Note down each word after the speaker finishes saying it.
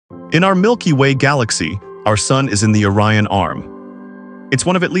In our Milky Way galaxy, our sun is in the Orion Arm. It's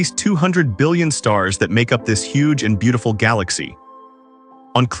one of at least 200 billion stars that make up this huge and beautiful galaxy.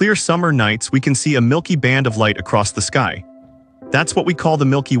 On clear summer nights, we can see a milky band of light across the sky. That's what we call the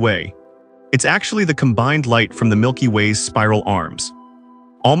Milky Way. It's actually the combined light from the Milky Way's spiral arms.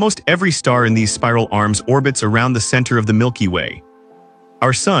 Almost every star in these spiral arms orbits around the center of the Milky Way.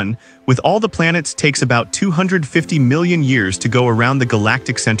 Our sun, with all the planets, takes about 250 million years to go around the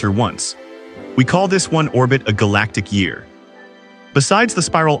galactic center once. We call this one orbit a galactic year. Besides the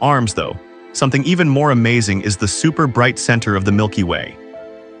spiral arms, though, something even more amazing is the super bright center of the Milky Way.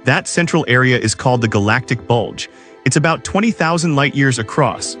 That central area is called the galactic bulge. It's about 20,000 light-years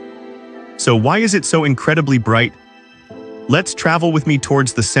across. So why is it so incredibly bright? Let's travel with me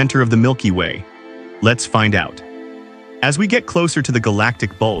towards the center of the Milky Way. Let's find out. As we get closer to the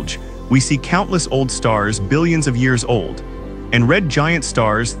galactic bulge, we see countless old stars billions of years old, and red giant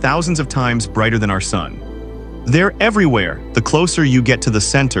stars thousands of times brighter than our sun. They're everywhere. The closer you get to the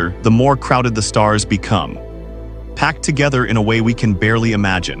center, the more crowded the stars become, packed together in a way we can barely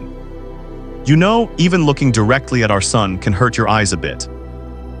imagine. You know, even looking directly at our sun can hurt your eyes a bit.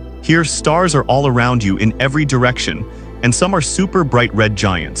 Here, stars are all around you in every direction, and some are super bright red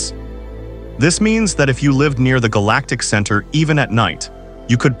giants. This means that if you lived near the galactic center, even at night,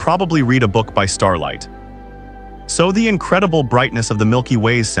 you could probably read a book by starlight. So the incredible brightness of the Milky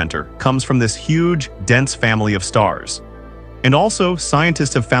Way's center comes from this huge, dense family of stars. And also,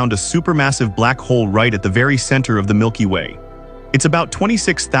 scientists have found a supermassive black hole right at the very center of the Milky Way. It's about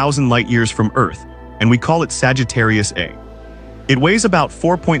 26,000 light-years from Earth, and we call it Sagittarius A. It weighs about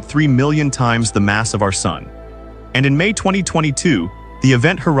 4.3 million times the mass of our sun. And in May 2022, the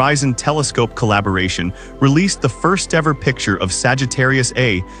Event Horizon Telescope collaboration released the first-ever picture of Sagittarius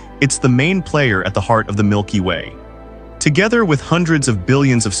A. It's the main player at the heart of the Milky Way. Together with hundreds of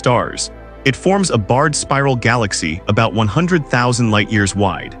billions of stars, it forms a barred spiral galaxy about 100,000 light-years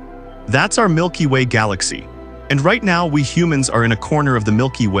wide. That's our Milky Way galaxy. And right now, we humans are in a corner of the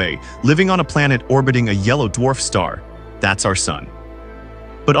Milky Way, living on a planet orbiting a yellow dwarf star. That's our sun.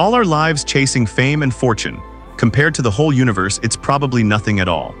 But all our lives chasing fame and fortune, compared to the whole universe, it's probably nothing at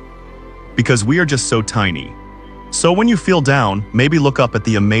all. Because we are just so tiny. So when you feel down, maybe look up at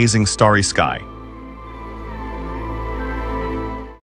the amazing starry sky.